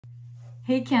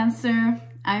Hey Cancer,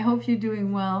 I hope you're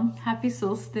doing well. Happy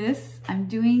solstice. I'm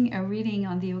doing a reading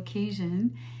on the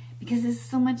occasion because there's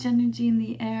so much energy in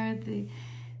the air.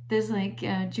 There's like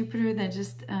Jupiter that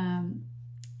just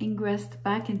ingressed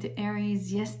back into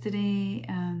Aries yesterday.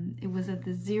 It was at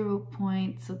the 0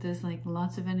 point, so there's like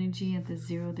lots of energy at the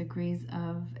 0 degrees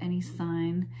of any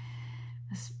sign,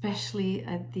 especially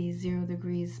at the 0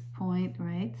 degrees point,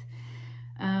 right?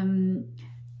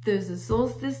 There's a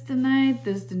solstice tonight.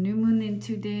 There's the new moon in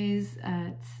 2 days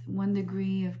at 1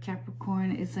 degree of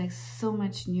Capricorn. It's like so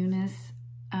much newness.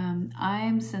 I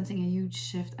am sensing a huge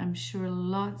shift. I'm sure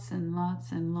lots and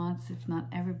lots and lots, if not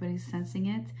everybody's sensing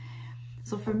it.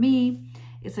 So for me,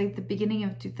 it's like the beginning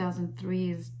of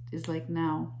 2003 is like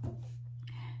now.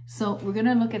 So we're going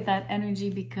to look at that energy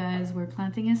because we're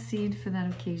planting a seed for that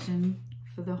occasion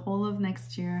for the whole of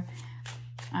next year.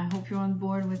 I hope you're on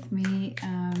board with me.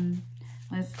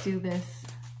 Let's do this.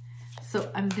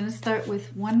 So I'm going to start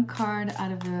with one card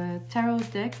out of a tarot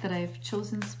deck that I've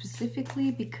chosen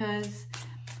specifically because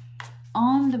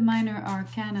on the minor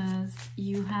arcanas,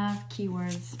 you have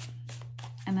keywords,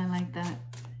 and I like that.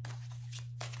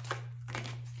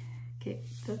 Okay,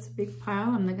 that's a big pile.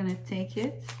 I'm not going to take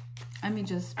it. Let me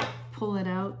just pull it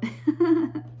out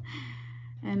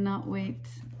and not wait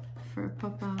for a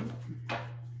pop out.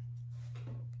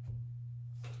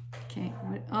 Okay,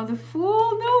 oh, the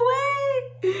Fool, no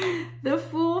way! The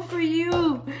Fool for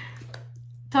you.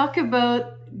 Talk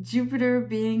about Jupiter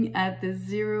being at the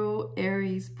 0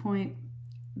 Aries point.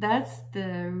 That's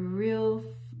the real,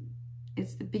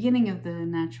 it's the beginning of the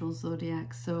natural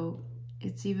zodiac. So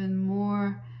it's even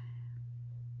more,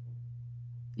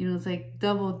 you know, it's like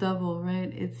double,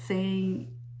 right? It's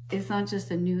saying it's not just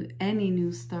any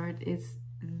new start, it's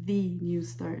the new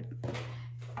start.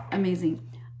 Amazing.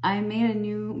 I made a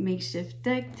new makeshift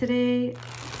deck today.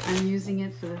 I'm using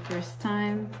it for the first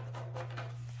time.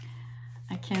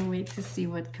 I can't wait to see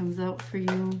what comes out for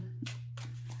you.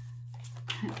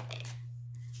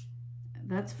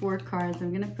 That's 4 cards.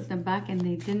 I'm gonna put them back and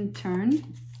they didn't turn.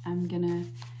 I'm gonna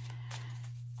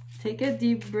take a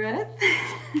deep breath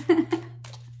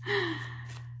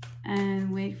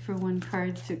and wait for one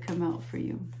card to come out for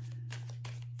you.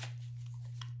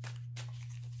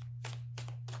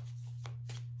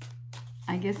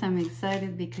 I guess I'm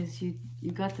excited because you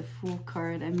got the Fool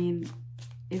card. I mean,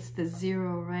 it's the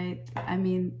 0, right? I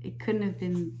mean, it couldn't have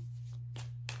been,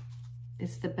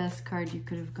 it's the best card you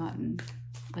could have gotten,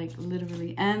 like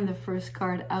literally, and the first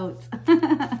card out.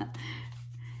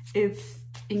 It's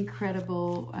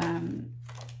incredible.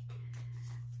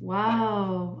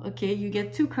 Wow. Okay, you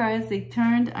get 2 cards. They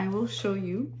turned. I will show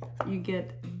you. You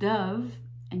get Dove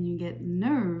and you get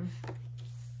Nerve.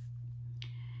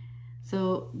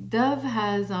 So dove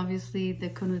has obviously the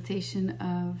connotation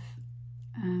of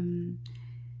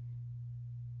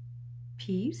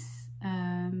peace.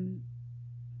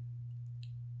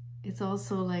 It's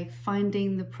also like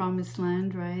finding the promised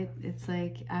land, right? It's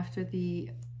like after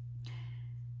the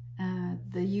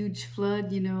huge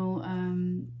flood, you know,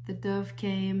 the dove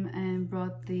came and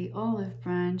brought the olive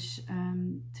branch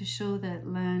to show that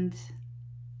land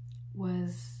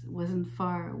wasn't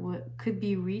far, what could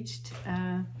be reached.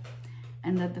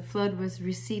 And that the flood was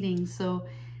receding. So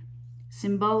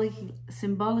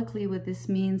symbolically what this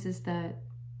means is that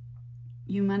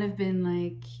you might have been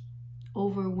like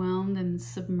overwhelmed and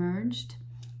submerged,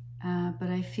 but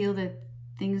I feel that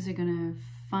things are gonna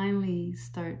finally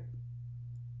start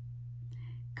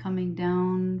coming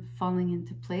down, falling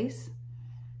into place.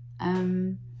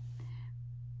 The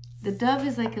dove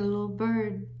is like a little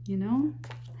bird, you know?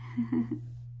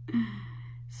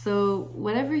 So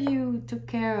whatever you took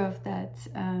care of that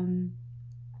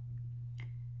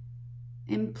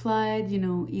implied, you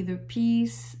know, either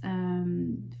peace,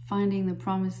 finding the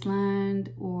promised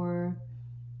land, or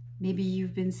maybe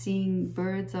you've been seeing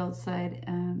birds outside,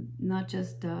 not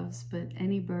just doves, but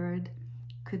any bird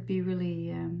could be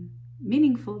really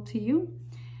meaningful to you.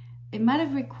 It might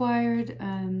have required,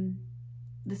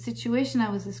 the situation I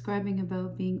was describing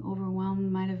about being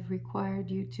overwhelmed might have required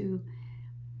you to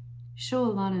show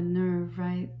a lot of nerve,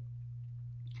 right?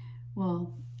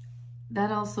 Well,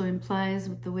 that also implies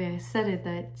with the way I said it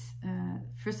that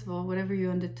first of all, whatever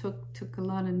you undertook took a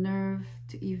lot of nerve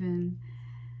to even,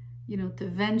 you know, to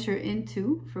venture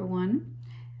into, for one.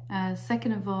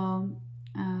 Second of all,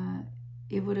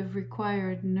 it would have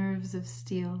required nerves of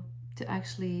steel to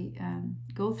actually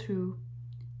go through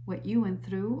what you went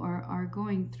through or are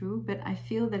going through, but I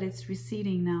feel that it's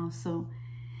receding now, so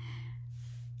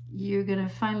you're gonna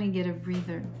finally get a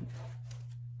breather.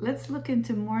 Let's look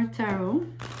into more tarot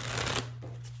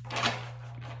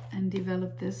and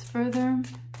develop this further.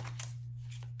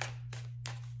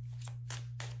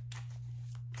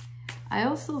 I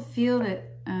also feel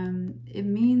that it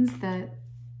means that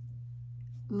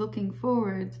looking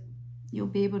forward, you'll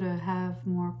be able to have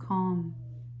more calm,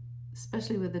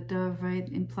 especially with the dove, right?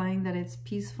 Implying that it's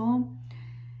peaceful.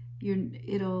 Your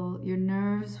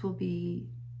nerves will be,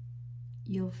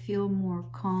 you'll feel more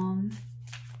calm.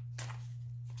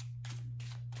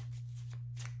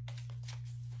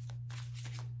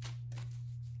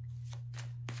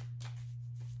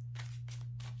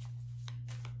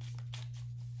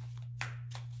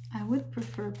 I would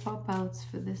prefer pop-outs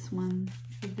for this one,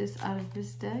 for this out of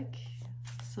this deck,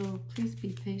 so please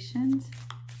be patient.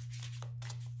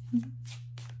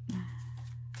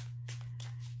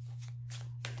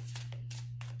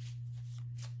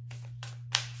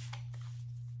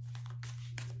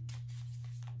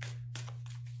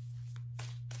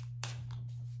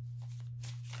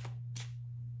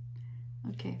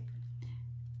 Okay,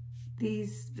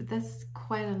 that's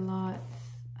quite a lot.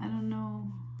 I don't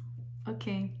know.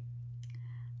 Okay.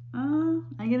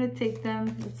 I'm gonna take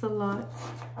them. It's a lot.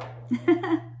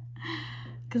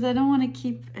 Because I don't want to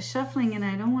keep shuffling and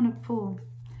I don't want to pull.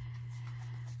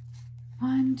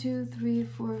 1, 2, 3,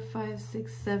 4, 5,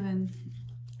 6, 7.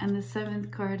 And the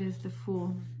 7th card is the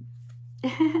Fool.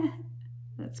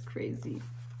 That's crazy.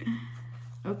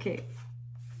 Okay.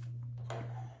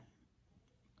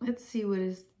 Let's see what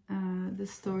is the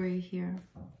story here.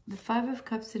 The 5 of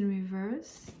Cups in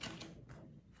reverse.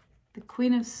 The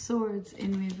Queen of Swords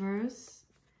in reverse.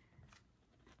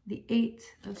 The 8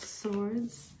 of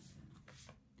Swords.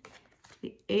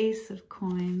 The Ace of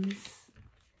Coins.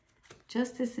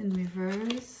 Justice in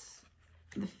reverse.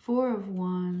 The 4 of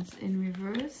Wands in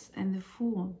reverse. And the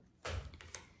Fool.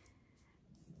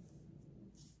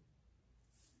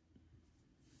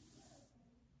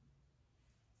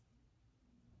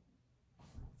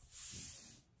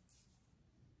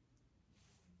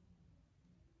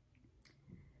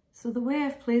 So the way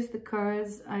I've placed the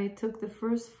cards, I took the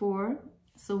first 4,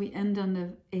 so we end on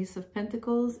the Ace of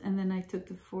Pentacles, and then I took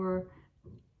the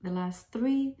last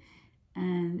 3,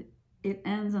 and it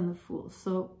ends on the Fool.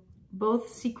 So both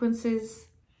sequences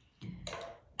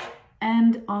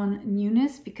end on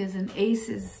newness, because an Ace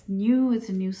is new, it's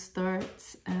a new start,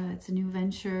 it's a new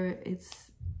venture,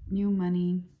 it's new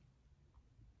money.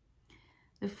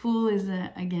 The Fool is,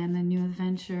 again, a new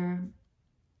adventure.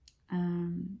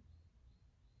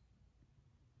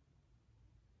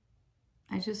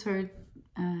 I just heard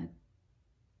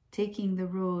taking the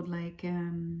road, like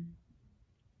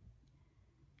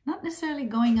not necessarily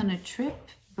going on a trip,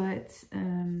 but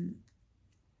I'm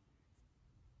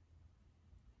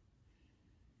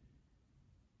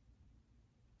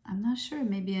not sure,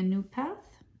 maybe a new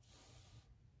path,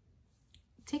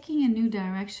 taking a new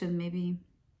direction maybe.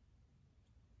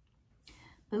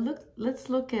 But let's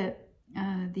look at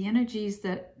the energies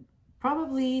that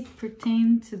probably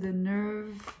pertain to the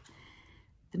nerves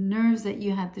that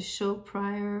you had to show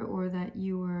prior, or that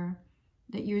you're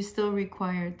still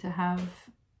required to have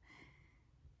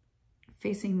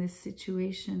facing this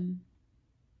situation.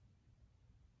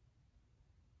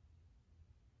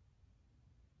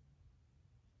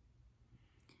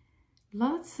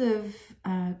 Lots of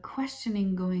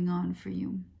questioning going on for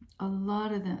you. A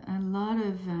lot of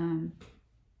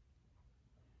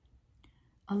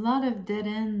dead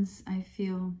ends, I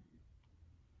feel.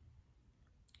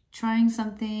 Trying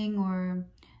something, or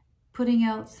putting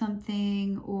out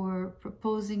something, or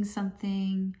proposing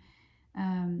something,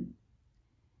 and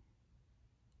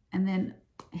then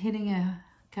hitting a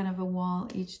kind of a wall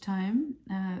each time,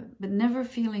 but never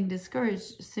feeling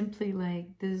discouraged, simply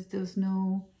like there's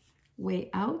no way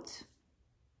out.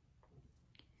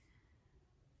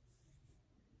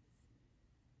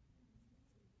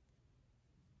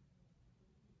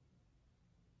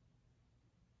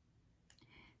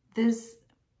 There's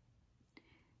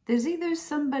either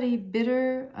somebody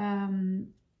bitter,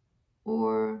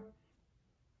 or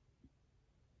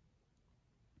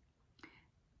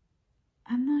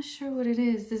I'm not sure what it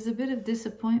is. There's a bit of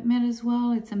disappointment as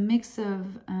well. It's a mix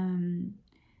of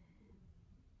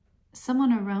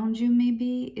someone around you,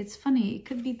 maybe. It's funny, it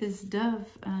could be this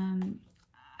dove. I'm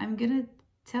gonna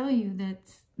tell you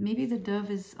that maybe the dove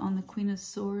is on the Queen of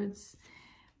Swords,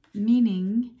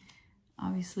 meaning,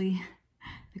 obviously,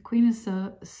 the Queen of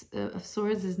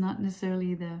Swords is not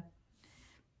necessarily the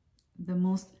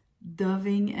most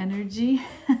doving energy.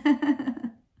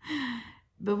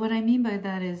 But what I mean by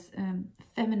that is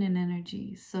feminine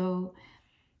energy. So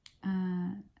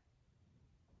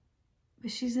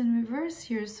she's in reverse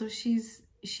here, so she's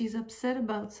upset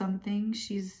about something.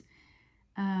 She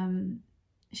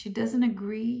doesn't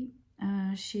agree.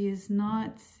 She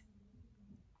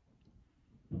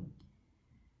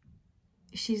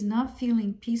she's not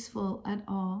feeling peaceful at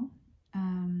all.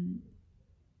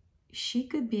 She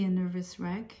could be a nervous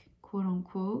wreck, quote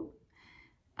unquote.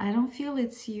 I don't feel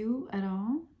it's you at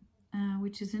all,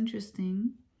 which is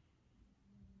interesting.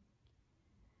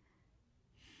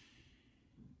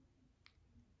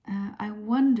 I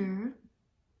wonder,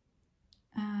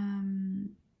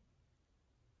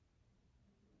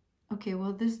 okay,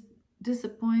 well, this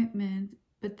disappointment,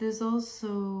 but there's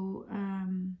also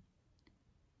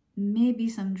maybe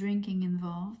some drinking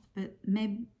involved, but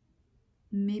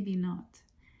maybe not.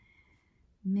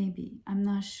 Maybe, I'm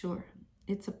not sure.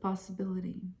 It's a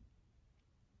possibility.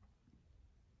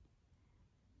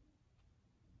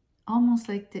 Almost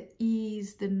like to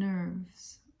ease the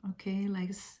nerves, okay?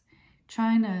 Like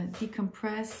trying to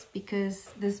decompress,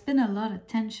 because there's been a lot of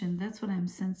tension. That's what I'm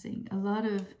sensing. A lot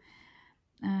of,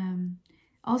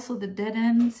 also the dead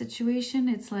end situation.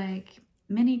 It's like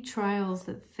many trials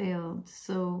that failed.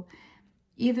 So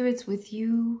either it's with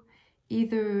you,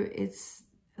 either it's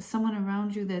someone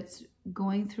around you that's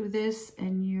going through this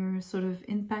and you're sort of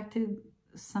impacted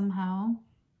somehow,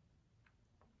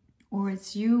 or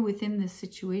it's you within this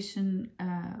situation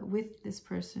with this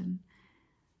person.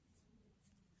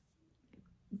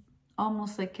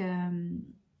 Almost like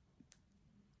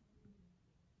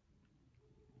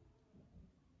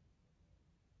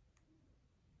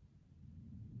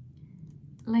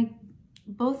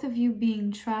both of you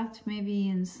being trapped maybe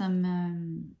in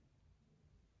some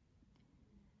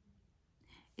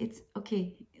it's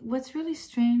okay. What's really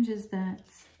strange is that,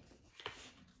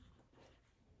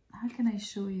 how can I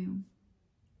show you?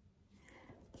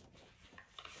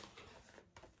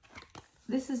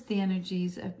 This is the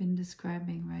energies I've been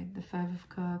describing, right? The Five of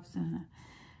Cups, and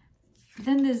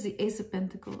then there's the Ace of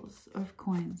Pentacles, or of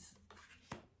coins.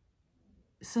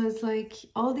 So it's like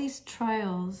all these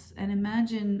trials, and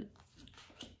imagine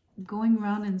going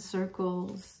around in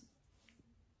circles,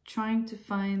 trying to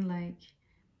find like,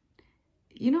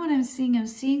 you know what I'm seeing? I'm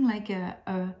seeing like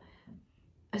a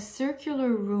circular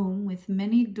room with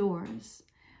many doors,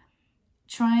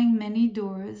 trying many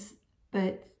doors,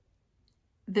 but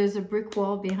there's a brick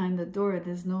wall behind the door.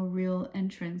 There's no real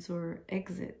entrance or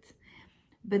exit.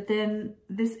 But then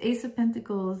this Ace of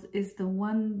Pentacles is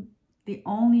the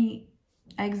only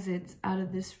exit out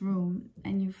of this room,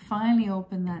 and you finally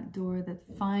open that door that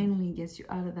finally gets you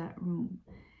out of that room.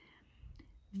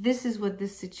 This is what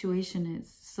this situation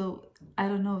is. So I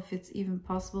don't know if it's even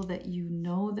possible that you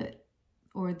know that,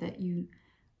 or that you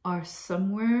are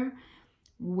somewhere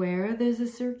where there's a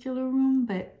circular room,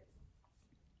 but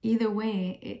either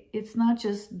way, it's not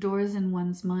just doors in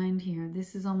one's mind here.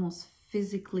 This is almost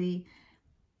physically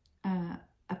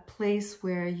a place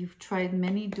where you've tried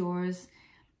many doors,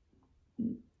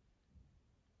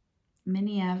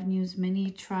 many avenues, many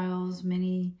trials,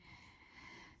 many...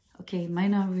 Okay, it might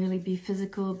not really be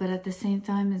physical, but at the same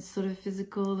time, it's sort of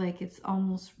physical, like it's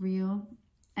almost real.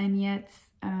 And yet,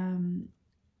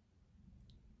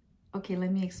 okay,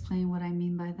 let me explain what I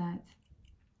mean by that.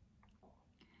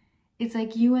 It's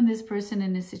like you and this person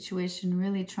in a situation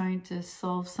really trying to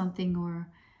solve something, or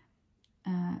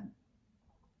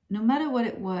no matter what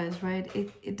it was, right?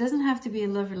 It doesn't have to be a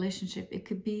love relationship. It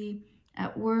could be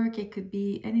at work. It could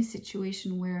be any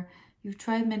situation where you've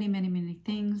tried many, many, many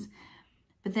things.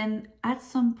 But then at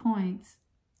some point,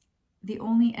 the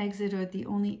only exit or the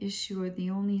only issue or the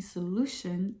only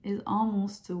solution is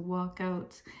almost to walk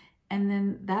out. And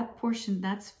then that portion,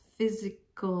 that's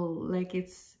physical, like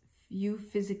it's you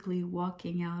physically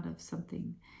walking out of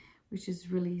something, which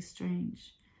is really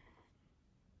strange.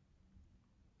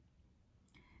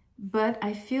 But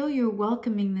I feel you're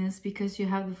welcoming this because you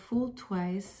have the Fool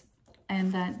twice,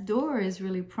 and that door is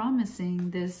really promising.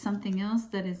 There's something else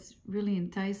that is really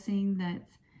enticing, that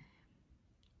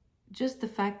just the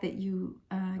fact that you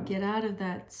get out of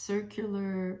that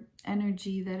circular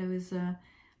energy, that it was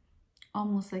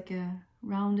almost like a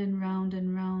round and round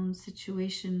and round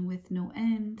situation with no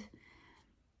end.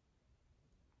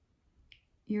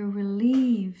 You're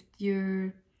relieved.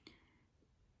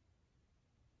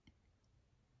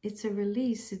 It's a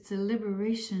release. It's a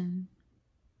liberation.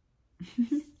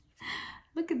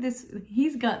 Look at this.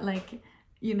 He's got like,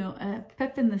 you know, a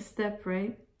pep in the step,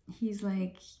 right? He's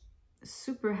like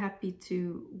super happy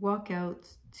to walk out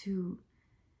to,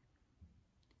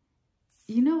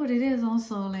 you know what it is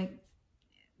also, like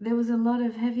there was a lot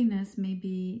of heaviness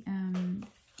maybe.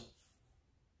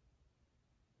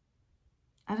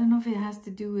 I don't know if it has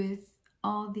to do with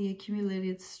all the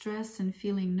accumulated stress and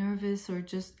feeling nervous, or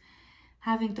just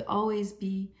having to always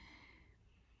be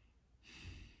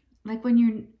like, when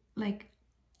you're like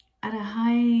at a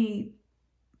high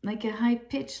like a high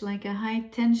pitch, like a high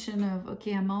tension of,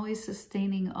 okay, I'm always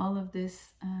sustaining all of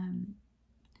this,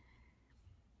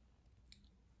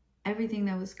 everything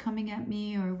that was coming at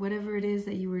me, or whatever it is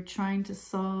that you were trying to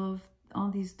solve, all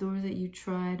these doors that you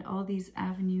tried, all these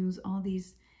avenues, all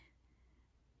these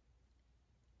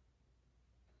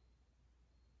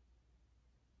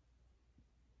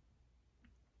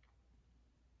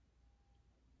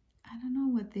I don't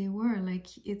know what they were. Like,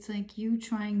 it's like you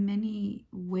trying many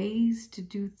ways to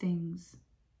do things.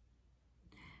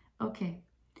 Okay.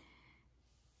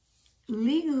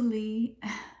 Legally,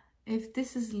 if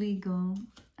this is legal,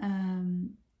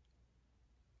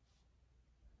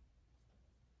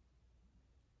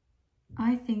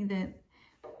 I think that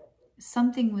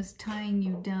something was tying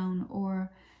you down,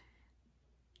 or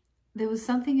there was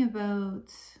something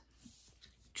about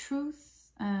truth,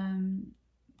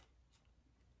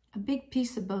 a big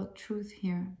piece about truth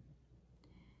here.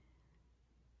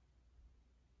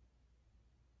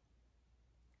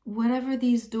 Whatever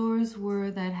these doors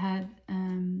were that had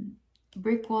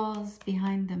brick walls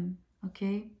behind them,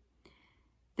 okay?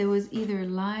 There was either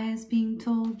lies being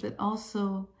told, but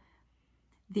also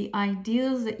the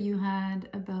ideals that you had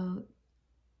about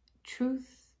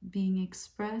truth being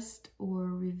expressed or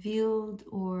revealed,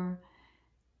 or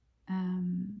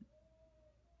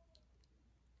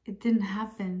it didn't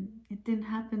happen. It didn't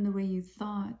happen the way you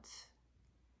thought.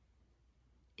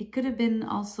 It could have been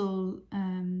also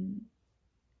in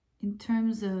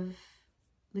terms of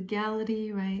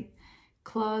legality, right?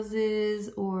 Clauses,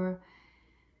 or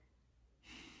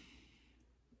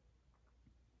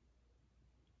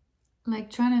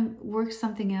like trying to work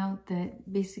something out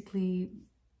that basically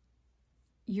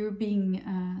you're being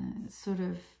sort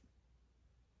of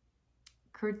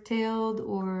curtailed,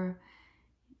 or,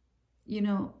 you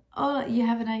know, oh, you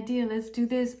have an idea, let's do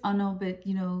this. Oh no, but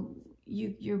you know,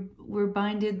 we're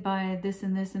binded by this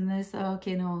and this and this. Oh,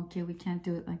 okay, no, okay, we can't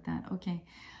do it like that. Okay,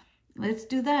 let's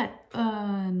do that.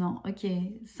 No,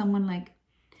 okay, someone like,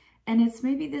 and it's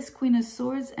maybe this Queen of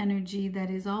Swords energy that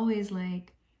is always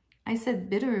like, I said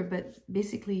bitter, but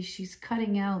basically she's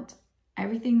cutting out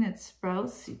everything that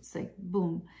sprouts. It's like,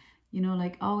 boom, you know,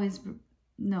 like always,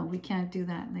 no, we can't do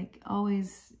that. Like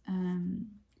always,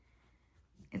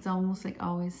 it's almost like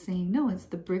always saying, no, it's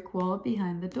the brick wall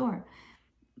behind the door.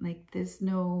 Like there's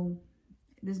no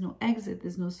exit,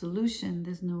 there's no solution,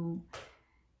 there's no,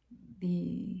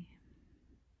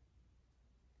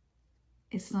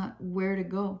 it's not where to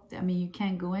go. I mean, you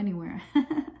can't go anywhere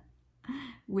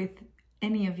with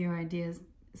any of your ideas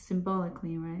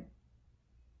symbolically, right?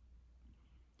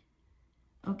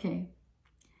 Okay.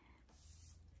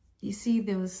 You see,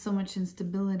 there was so much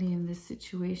instability in this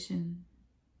situation.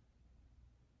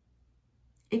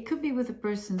 It could be with a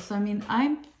person. So, I mean,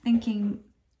 I'm thinking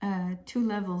two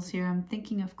levels here. I'm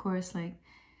thinking, of course, like,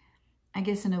 I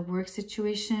guess in a work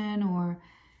situation, or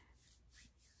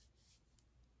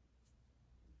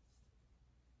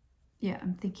yeah,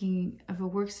 I'm thinking of a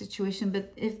work situation.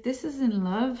 But if this is in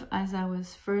love, as I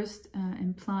was first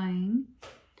implying,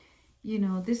 you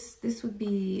know, this would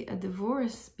be a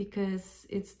divorce, because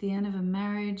it's the end of a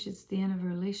marriage, it's the end of a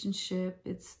relationship,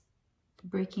 it's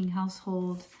breaking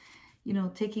household, you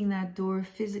know, taking that door,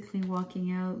 physically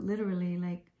walking out, literally.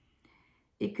 Like,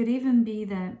 it could even be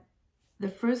that the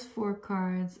first four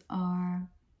cards are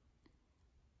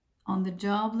on the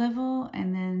job level,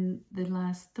 and then the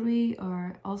last three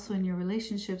are also in your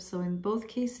relationship. So in both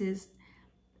cases,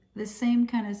 the same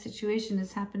kind of situation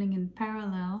is happening in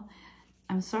parallel.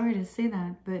 I'm sorry to say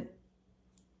that, but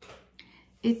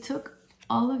it took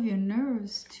all of your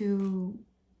nerves to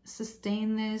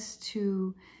sustain this,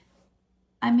 to,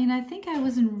 I mean, I think I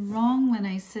wasn't wrong when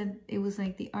I said it was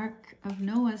like the Ark of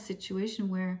Noah situation,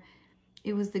 where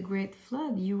it was the great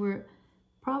flood. You were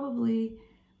probably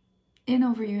in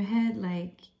over your head,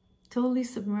 like totally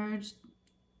submerged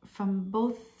from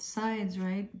both sides,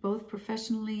 right? Both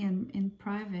professionally and in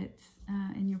private,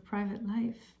 in your private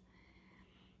life.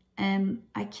 And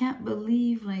I can't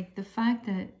believe, like, the fact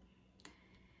that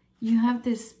you have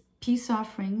this peace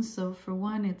offering. So for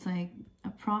one, it's like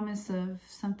a promise of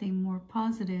something more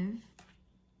positive.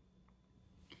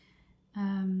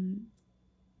 I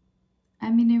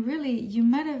mean, it really, you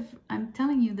might have, I'm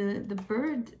telling you, the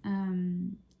bird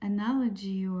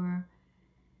analogy or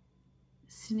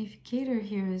significator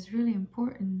here is really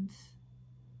important.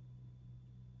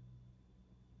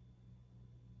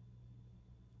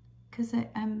 Because I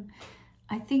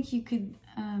think you could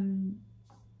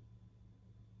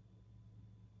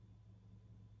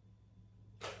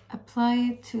apply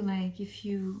it to, like, if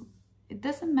you, it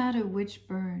doesn't matter which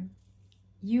bird,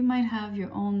 you might have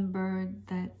your own bird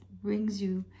that brings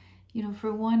you, you know,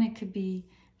 for one, it could be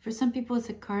For some people it's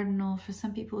a cardinal, for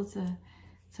some people it's a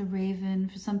raven,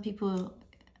 for some people,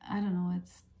 I don't know,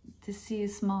 it's to see a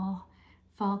small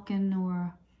falcon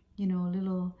or, you know, a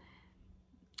little,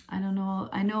 I don't know.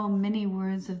 I know many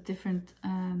words of different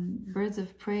birds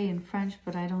of prey in French,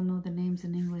 but I don't know the names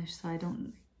in English, so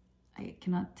I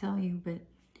cannot tell you. But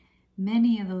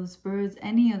many of those birds,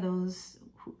 any of those,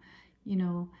 you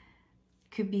know,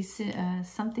 could be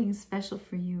something special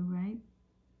for you, right?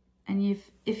 And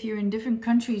if you're in different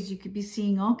countries, you could be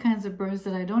seeing all kinds of birds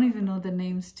that I don't even know the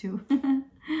names to.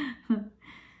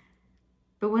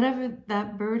 But whatever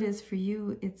that bird is for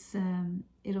you, it's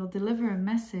it'll deliver a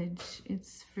message.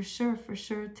 It's for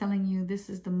sure telling you this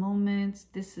is the moment,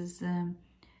 this is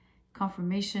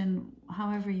confirmation,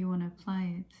 however you want to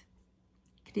apply it.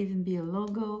 Could even be a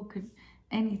logo, could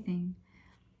anything.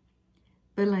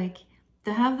 But like,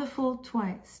 to have the Fool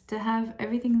twice, to have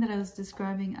everything that I was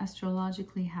describing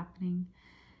astrologically happening,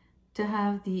 to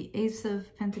have the Ace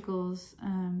of Pentacles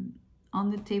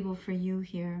on the table for you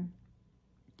here.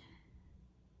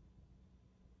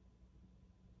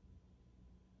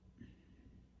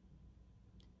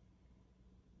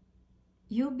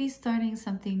 You'll be starting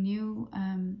something new,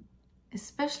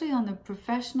 especially on the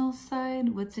professional side.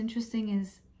 What's interesting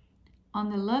is on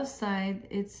the love side,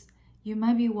 you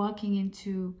might be walking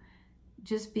into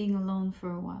just being alone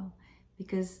for a while,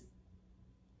 because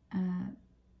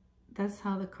that's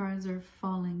how the cards are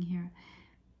falling here.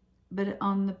 But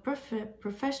on the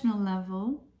professional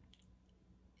level,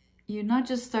 you're not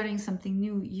just starting something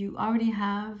new. You already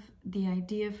have the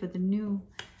idea for the new.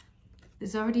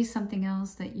 There's already something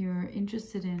else that you're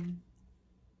interested in.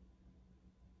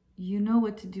 You know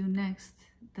what to do next.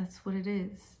 That's what it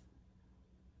is.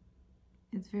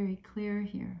 It's very clear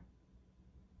here.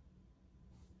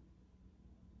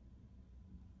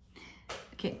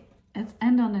 Okay, let's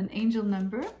end on an angel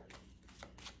number.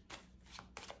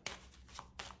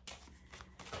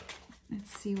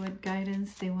 Let's see what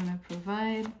guidance they want to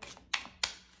provide.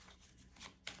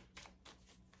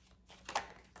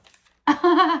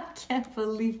 I can't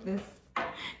believe this.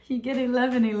 You get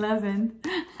 1111.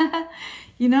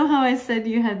 You know how I said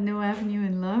you had no avenue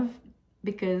in love?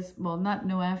 Because, well, not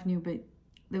no avenue, but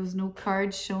there was no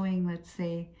card showing, let's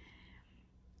say,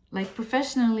 like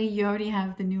professionally, you already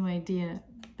have the new idea.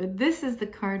 But this is the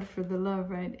card for the love,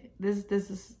 right? This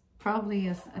is probably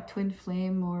a twin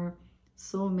flame or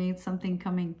soulmate, something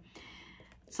coming.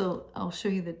 So I'll show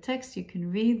you the text you can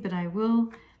read, but I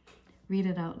will read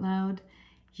it out loud.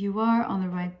 You are on the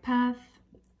right path.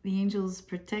 The angels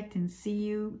protect and see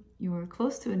you. You are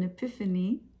close to an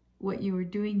epiphany. What you are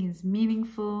doing is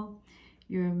meaningful.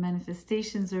 Your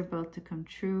manifestations are about to come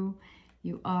true.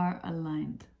 You are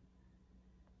aligned.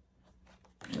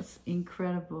 That's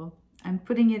incredible. I'm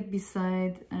putting it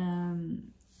beside,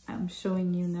 I'm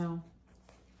showing you now.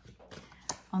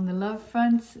 On the love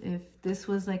front, if this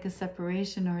was like a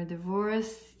separation or a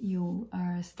divorce, you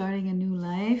are starting a new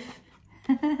life.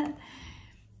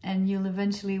 And you'll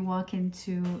eventually walk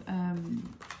into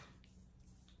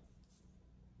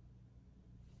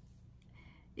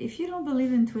if you don't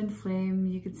believe in twin flame,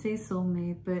 you could say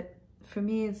soulmate, but for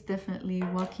me it's definitely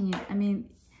walking in. I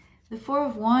mean, the Four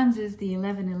of Wands is the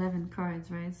 1111 cards,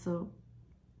 right? So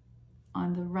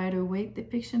on the Rider-Waite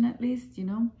depiction, at least, you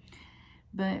know.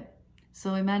 But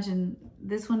so imagine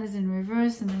this one is in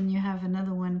reverse, and then you have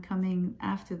another one coming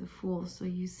after the Fool. So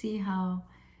you see how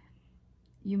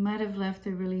you might have left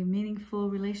a really meaningful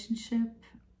relationship,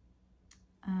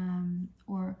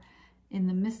 or in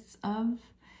the midst of,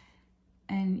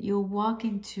 and you'll walk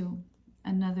into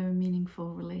another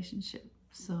meaningful relationship.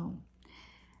 So,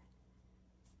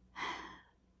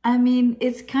 I mean,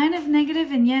 it's kind of negative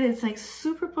and yet it's like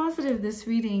super positive, this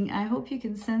reading. I hope you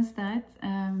can sense that.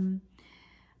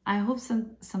 I hope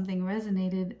something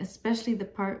resonated, especially the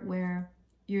part where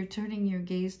you're turning your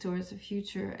gaze towards the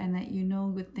future and that you know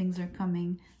good things are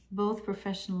coming, both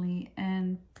professionally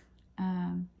and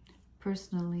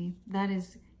personally. That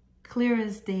is clear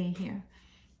as day here,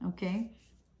 okay?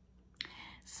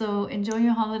 So enjoy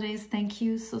your holidays. Thank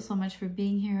you so much for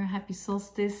being here. Happy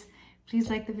solstice. Please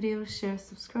like the video, share,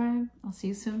 subscribe. I'll see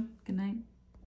you soon. Good night.